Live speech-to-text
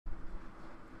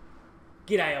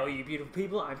G'day all you beautiful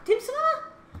people, I'm Tim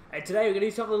Summer, and today we're going to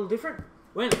do something a little different.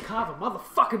 We're going to carve a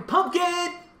motherfucking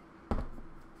pumpkin!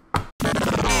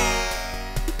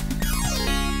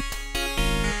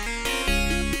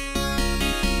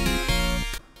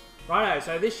 Righto,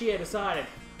 so this year I decided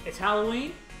it's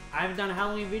Halloween, I haven't done a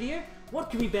Halloween video,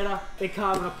 what could be better than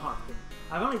carving a pumpkin?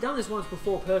 I've only done this once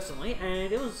before personally,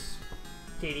 and it was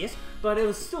tedious, but it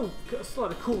was still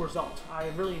like a cool result. I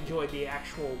really enjoyed the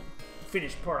actual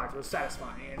finished product. It was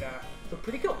satisfying and looked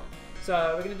pretty cool.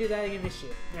 So we're going to do that again this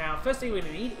year. Now, first thing we're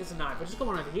going to need is a knife. I've just got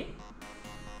one over here.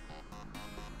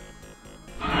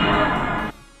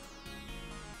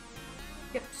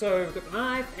 Yep, so we've got the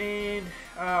knife and,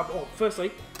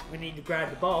 firstly, we need to grab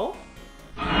the bowl.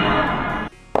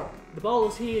 The bowl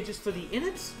is here just for the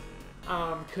innards,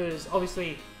 because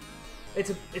obviously it's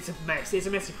a mess. It's a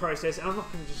messy process, and I'm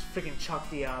not going to just freaking chuck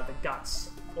the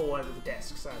guts all over the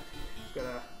desk. So just got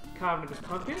to carve into this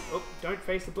pumpkin. Oh, don't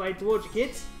face the blade towards you,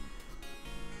 kids.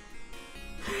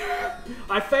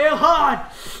 I fail hard.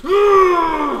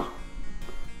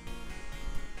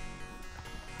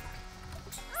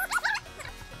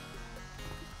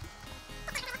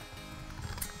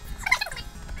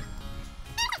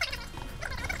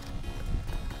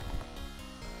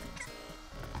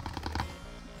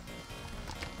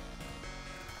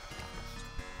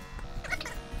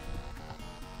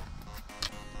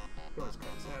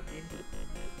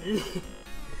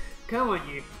 Come on,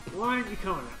 you. Why aren't you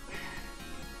coming up?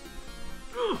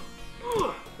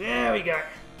 There we go.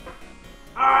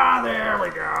 Ah, there we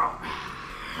go.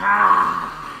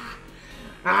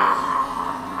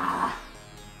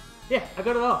 Yeah, I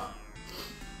got it off.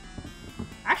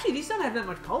 Actually, these don't have that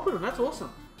much pulp in them. That's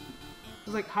awesome.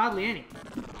 There's like hardly any.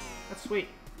 That's sweet.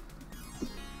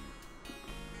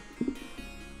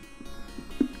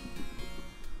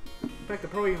 In fact, I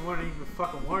probably won't even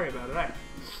fucking worry about it, eh?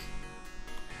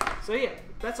 So yeah,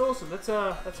 that's awesome. That's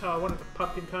how I wanted the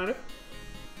pumpkin, kind of.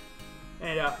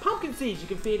 And pumpkin seeds, you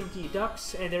can feed them to your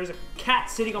ducks. And there is a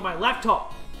cat sitting on my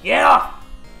laptop. Get off!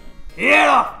 Get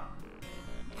off!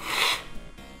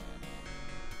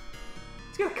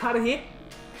 It's gonna cut it here.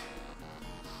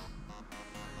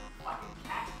 Fucking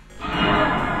cat.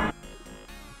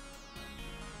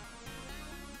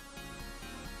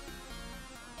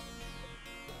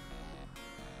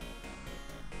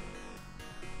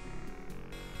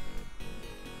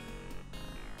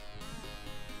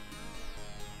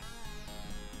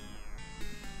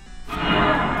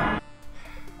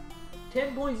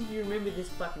 10 points if you remember this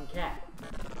fucking cat.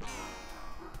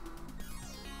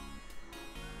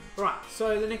 Right,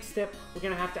 so the next step, we're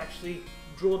going to have to actually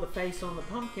draw the face on the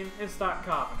pumpkin and start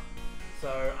carving it.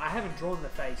 So, I haven't drawn the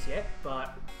face yet,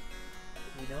 but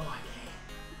you know I can.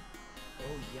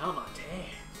 Oh, yum, I can.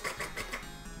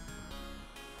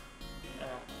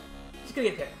 Just gonna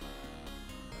get there.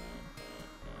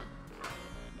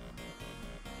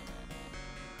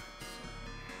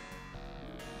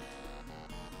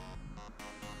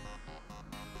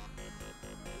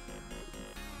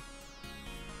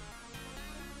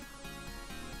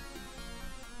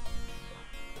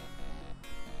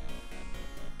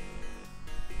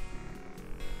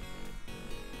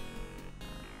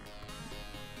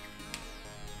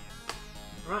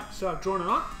 Right, so I've drawn it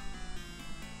on.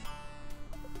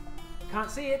 Can't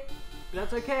see it, but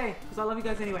that's okay, because I love you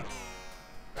guys anyway.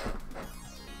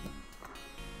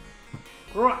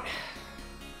 Right.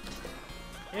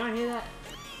 Anyone hear that?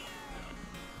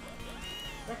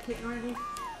 Is that kitten around here?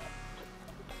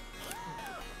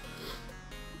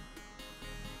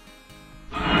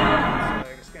 So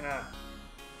we're just gonna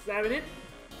stab it in.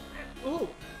 Ooh.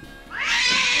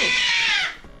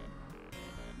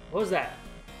 What was that?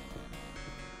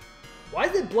 Why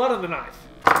is there blood on the knife?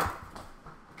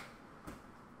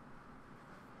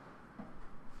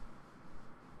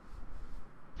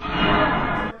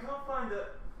 I can't find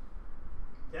it.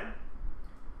 Tim?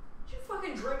 Did you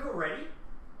fucking drink already?